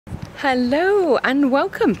Hello and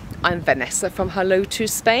welcome. I'm Vanessa from Hello to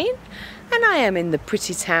Spain, and I am in the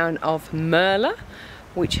pretty town of Murla,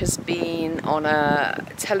 which has been on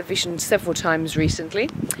television several times recently.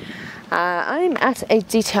 I'm at a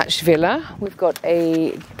detached villa. We've got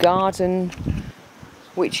a garden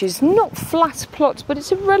which is not flat plot, but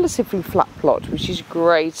it's a relatively flat plot, which is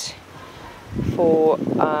great for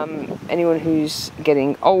anyone who's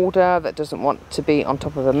getting older that doesn't want to be on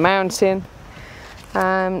top of a mountain.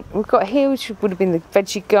 We've got here, which would have been the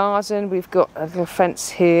veggie garden. We've got a little fence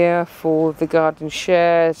here for the garden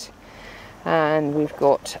shed, and we've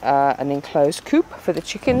got an enclosed coop for the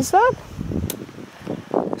chickens there.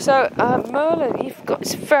 So Murla,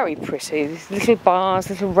 it's very pretty. There's little bars,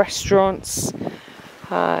 little restaurants,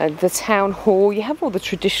 the town hall. You have all the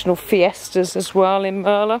traditional fiestas as well in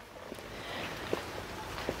Murla.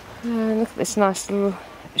 Look at this nice little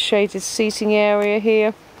shaded seating area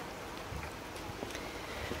here.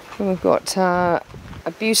 And we've got a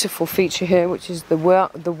beautiful feature here, which is the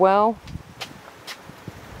well.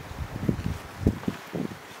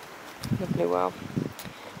 Lovely well.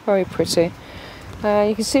 Very pretty.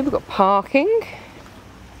 You can see we've got parking.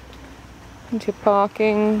 Plenty of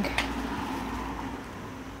parking.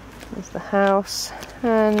 There's the house.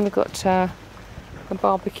 And we've got a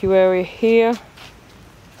barbecue area here.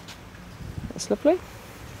 That's lovely.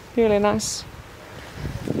 Really nice.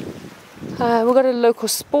 We've got a local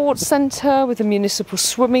sports centre with a municipal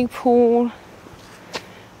swimming pool.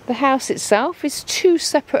 The house itself is two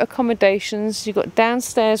separate accommodations. You've got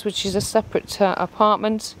downstairs, which is a separate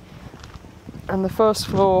apartment, and the first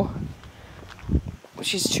floor,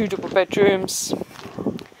 which is two double bedrooms.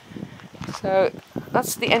 So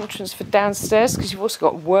that's the entrance for downstairs, because you've also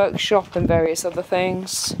got workshop and various other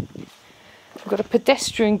things. We've got a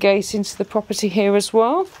pedestrian gate into the property here as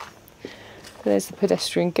well. There's the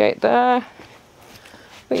pedestrian gate there.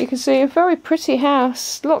 But you can see a very pretty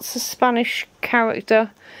house, lots of Spanish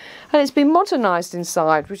character, and it's been modernised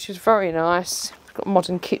inside, which is very nice. We've got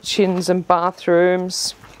modern kitchens and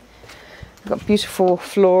bathrooms. We've got beautiful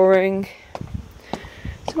flooring. So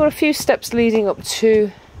we've got a few steps leading up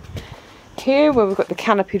to here, where we've got the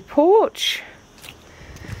canopied porch,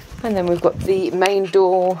 and then we've got the main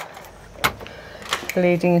door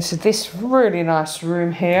leading into this really nice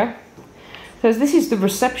room here. So this is the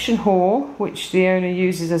reception hall, which the owner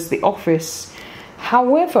uses as the office.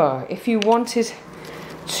 However, if you wanted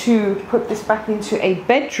to put this back into a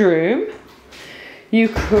bedroom, you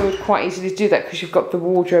could quite easily do that, because you've got the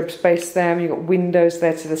wardrobe space there, and you've got windows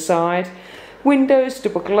there to the side. Windows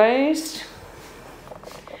double glazed.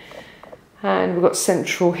 And we've got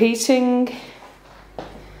central heating.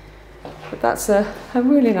 But that's a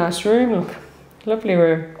really nice room, look. Lovely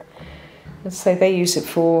room. Let's say they use it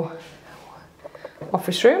for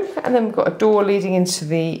office room. And then we've got a door leading into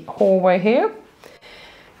the hallway here,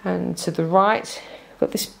 and to the right we've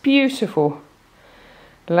got this beautiful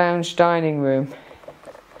lounge dining room.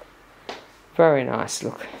 Very nice,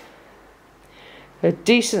 look. A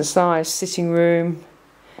decent sized sitting room,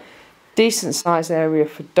 decent sized area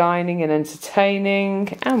for dining and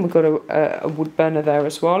entertaining, and we've got a wood burner there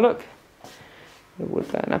as well, look. The wood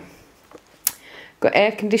burner. Got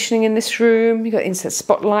air conditioning in this room, you've got inset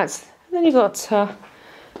spotlights, and then you've got a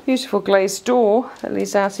beautiful glazed door that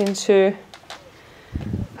leads out into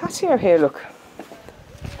patio here, look.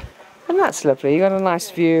 And that's lovely, you've got a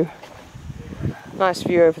nice view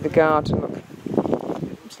over the garden, look.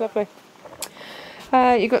 It's lovely.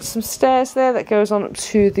 You've got some stairs there that goes on up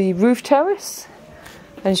to the roof terrace.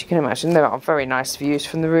 As you can imagine, there are very nice views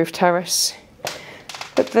from the roof terrace.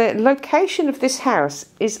 But the location of this house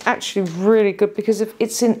is actually really good, because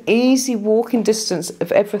it's an easy walking distance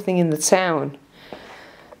of everything in the town.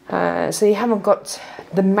 So you haven't got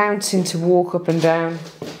the mountain to walk up and down.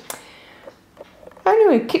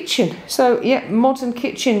 Anyway, kitchen. So yeah, modern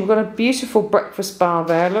kitchen. We've got a beautiful breakfast bar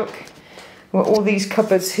there, look. We've got all these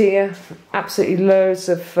cupboards here. Absolutely loads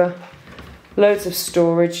of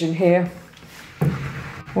storage in here.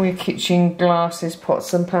 All your kitchen glasses,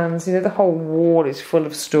 pots and pans, you know, the whole wall is full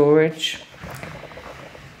of storage.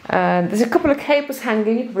 And there's a couple of cables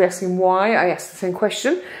hanging. You could be asking why. I asked the same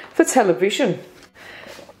question. For television,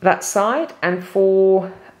 that side, and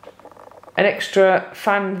for an extra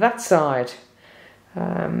fan that side.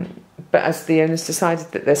 But as the owners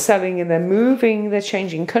decided that they're selling and they're moving, they're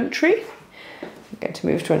changing country, they're going to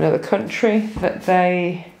move to another country, that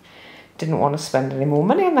they didn't want to spend any more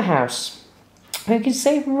money on the house. You can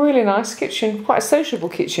see, really nice kitchen, quite a sociable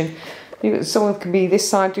kitchen. Someone can be this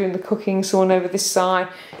side doing the cooking, someone over this side.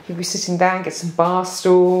 You'll be sitting down, get some bar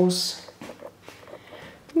stools.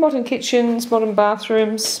 Modern kitchens, modern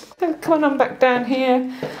bathrooms. Then coming on back down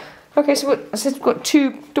here, Okay, so I said we've got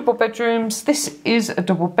 2 double bedrooms. This is a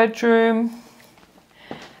double bedroom.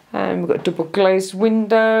 And we've got double glazed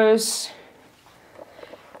windows.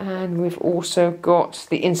 And we've also got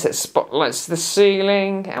the inset spotlights to the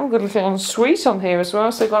ceiling. And we've got a little ensuite on here as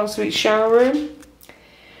well. So we've got an ensuite shower room.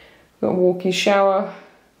 We've got a walk-in shower,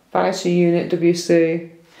 vanity unit, WC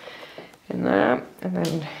in there. And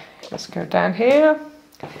then let's go down here.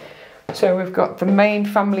 So we've got the main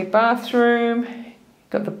family bathroom.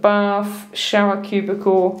 Got the bath, shower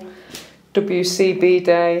cubicle, WC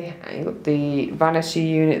bidet, and you've got the vanity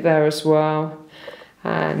unit there as well.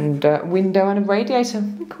 And window and a radiator.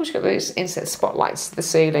 Of course you've got those inset spotlights to the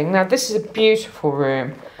ceiling. Now this is a beautiful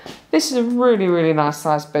room. This is a really, really nice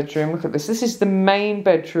sized bedroom. Look at this. This is the main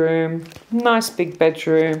bedroom. Nice big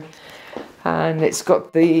bedroom. And it's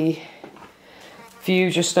got the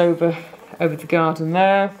view just over the garden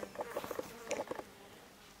there.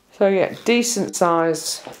 So yeah, decent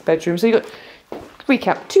size bedroom. So you've got,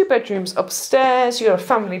 recap, 2 bedrooms upstairs. You've got a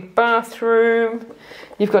family bathroom.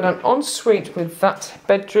 You've got an ensuite with that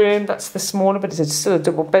bedroom. That's the smaller, but it's still a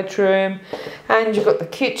double bedroom. And you've got the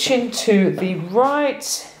kitchen to the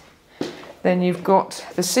right. Then you've got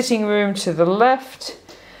the sitting room to the left.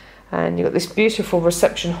 And you've got this beautiful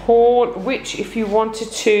reception hall, which if you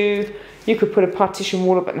wanted to, you could put a partition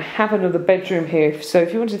wall up and have another bedroom here. So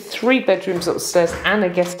if you wanted 3 bedrooms upstairs and a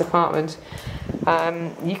guest apartment,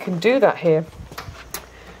 you can do that here.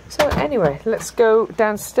 So anyway, let's go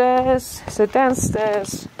downstairs. So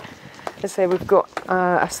downstairs, let's say we've got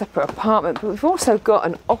a separate apartment, but we've also got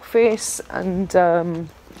an office and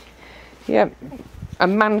yeah, a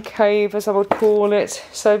man cave, as I would call it.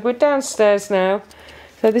 So we're downstairs now.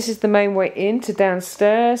 So this is the main way into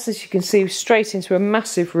downstairs. As you can see, straight into a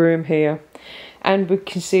massive room here. And we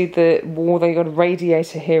can see the wall, they got a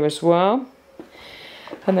radiator here as well.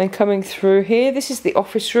 And then coming through here, this is the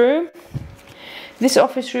office room. This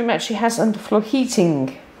office room actually has underfloor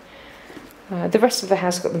heating. The rest of the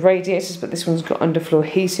house got the radiators, but this one's got underfloor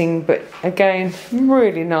heating. But again,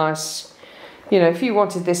 really nice. You know, if you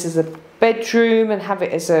wanted this as a bedroom and have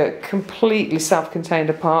it as a completely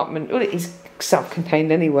self-contained apartment, well, it is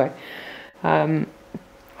self-contained anyway.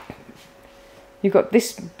 You've got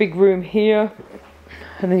this big room here,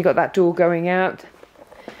 and then you've got that door going out.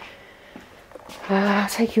 I'll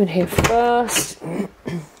take you in here first.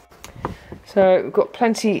 So we've got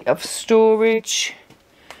plenty of storage,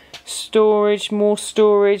 more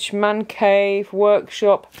storage, man cave,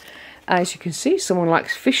 workshop. As you can see, someone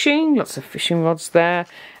likes fishing, lots of fishing rods there.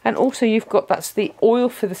 And also you've got, that's the oil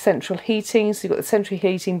for the central heating. So you've got the central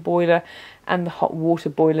heating boiler and the hot water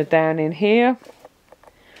boiler down in here.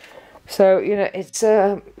 So, you know, it's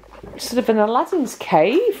sort of an Aladdin's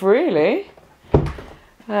cave, really.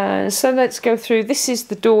 So let's go through. This is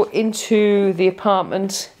the door into the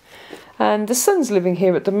apartment. And the son's living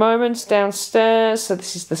here at the moment, downstairs. So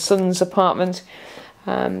this is the son's apartment.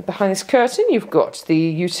 Behind this curtain, you've got the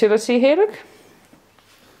utility here, look.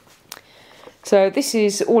 So this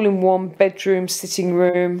is all in one bedroom, sitting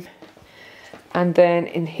room. And then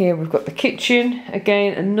in here we've got the kitchen.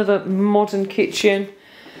 Again, another modern kitchen.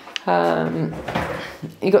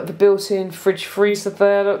 You've got the built-in fridge freezer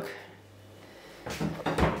there, look.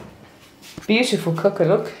 Beautiful cooker,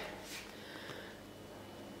 look.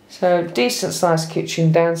 So decent sized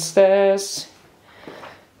kitchen downstairs.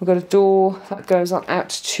 We've got a door that goes on out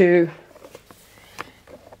to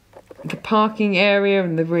the parking area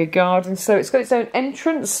and the rear garden. So it's got its own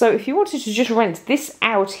entrance. So if you wanted to just rent this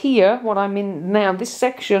out here, what I'm in now, this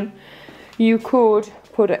section, you could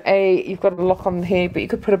put you've got a lock on here, but you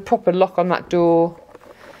could put a proper lock on that door.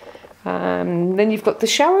 Then you've got the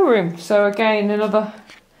shower room. So again, another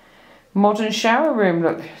modern shower room,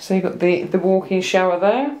 look. So you've got the walk-in shower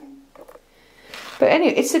there. But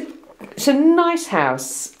anyway, it's a nice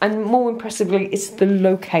house, and more impressively, it's the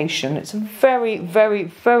location. It's a very, very,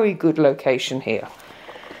 very good location here.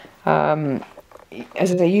 As I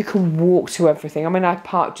say, you can walk to everything. I mean, I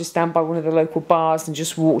parked just down by one of the local bars and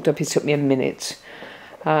just walked up. It took me a minute.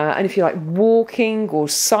 And if you like walking or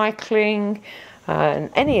cycling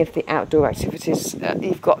and any of the outdoor activities,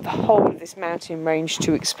 you've got the whole of this mountain range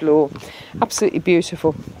to explore. Absolutely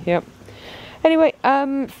beautiful. Yep. Anyway,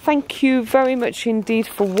 thank you very much indeed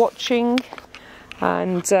for watching,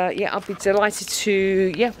 and yeah, I'll be delighted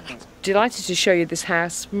to show you this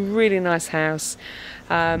house. Really nice house.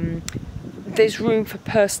 There's room for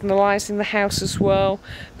personalising the house as well,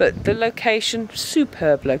 but the location,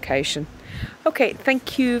 superb location. Okay,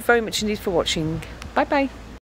 thank you very much indeed for watching. Bye bye.